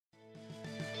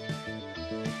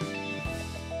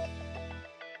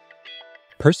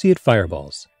Perseid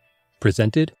fireballs,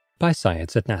 presented by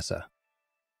Science at NASA.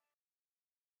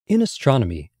 In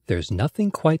astronomy, there's nothing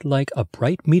quite like a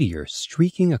bright meteor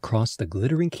streaking across the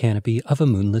glittering canopy of a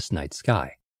moonless night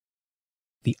sky.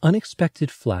 The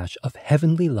unexpected flash of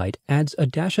heavenly light adds a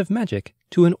dash of magic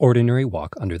to an ordinary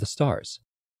walk under the stars.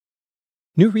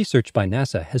 New research by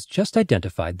NASA has just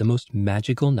identified the most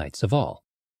magical nights of all.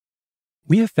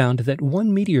 We have found that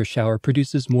one meteor shower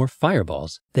produces more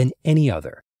fireballs than any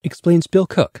other, explains Bill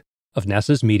Cook of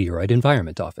NASA's Meteoroid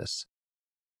Environment Office.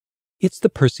 It's the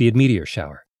Perseid meteor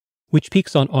shower, which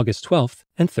peaks on August 12th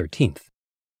and 13th.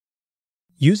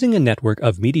 Using a network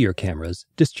of meteor cameras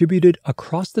distributed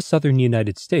across the southern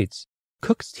United States,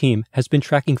 Cook's team has been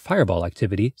tracking fireball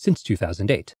activity since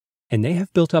 2008, and they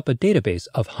have built up a database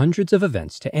of hundreds of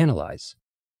events to analyze.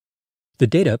 The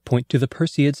data point to the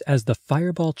Perseids as the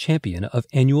fireball champion of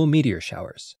annual meteor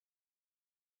showers.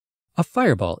 A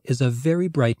fireball is a very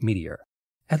bright meteor,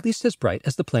 at least as bright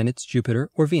as the planets Jupiter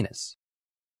or Venus.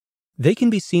 They can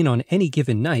be seen on any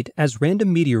given night as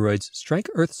random meteoroids strike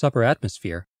Earth's upper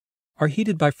atmosphere, are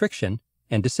heated by friction,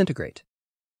 and disintegrate.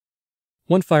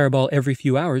 One fireball every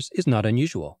few hours is not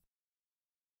unusual.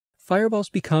 Fireballs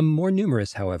become more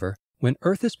numerous, however, when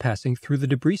Earth is passing through the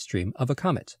debris stream of a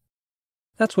comet.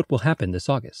 That's what will happen this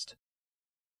August.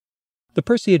 The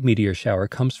Perseid meteor shower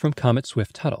comes from Comet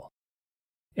Swift-Tuttle.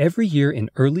 Every year in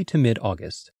early to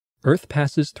mid-August, Earth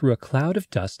passes through a cloud of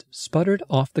dust sputtered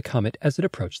off the comet as it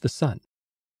approached the Sun.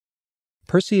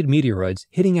 Perseid meteoroids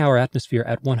hitting our atmosphere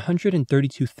at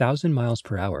 132,000 miles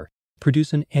per hour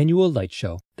produce an annual light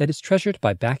show that is treasured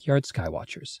by backyard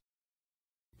skywatchers.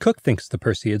 Cook thinks the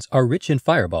Perseids are rich in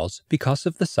fireballs because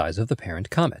of the size of the parent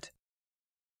comet.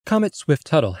 Comet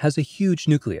Swift-Tuttle has a huge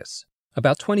nucleus,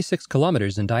 about 26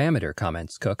 kilometers in diameter,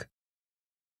 comments Cook.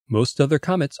 Most other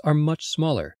comets are much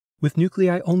smaller, with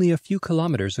nuclei only a few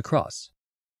kilometers across.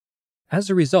 As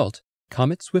a result,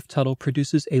 Comet Swift-Tuttle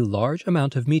produces a large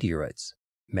amount of meteoroids,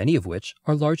 many of which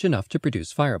are large enough to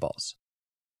produce fireballs.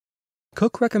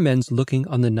 Cook recommends looking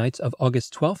on the nights of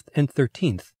August 12th and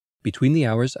 13th between the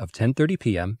hours of 10:30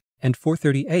 p.m. and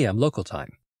 4:30 a.m. local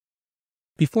time.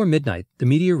 Before midnight, the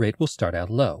meteor rate will start out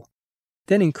low,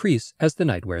 then increase as the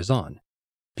night wears on,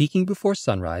 peaking before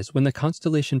sunrise when the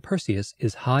constellation Perseus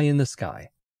is high in the sky.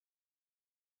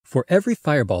 For every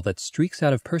fireball that streaks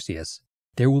out of Perseus,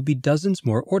 there will be dozens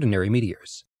more ordinary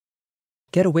meteors.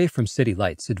 Get away from city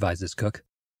lights, advises Cook.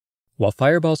 While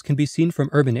fireballs can be seen from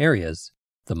urban areas,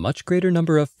 the much greater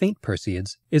number of faint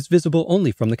Perseids is visible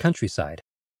only from the countryside.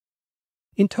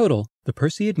 In total, the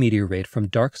Perseid meteor rate from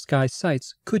dark sky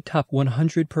sites could top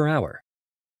 100 per hour.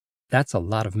 That's a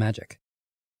lot of magic.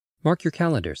 Mark your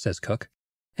calendar, says Cook,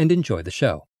 and enjoy the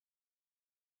show.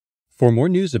 For more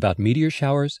news about meteor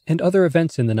showers and other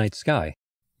events in the night sky,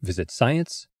 visit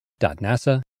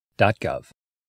science.nasa.gov.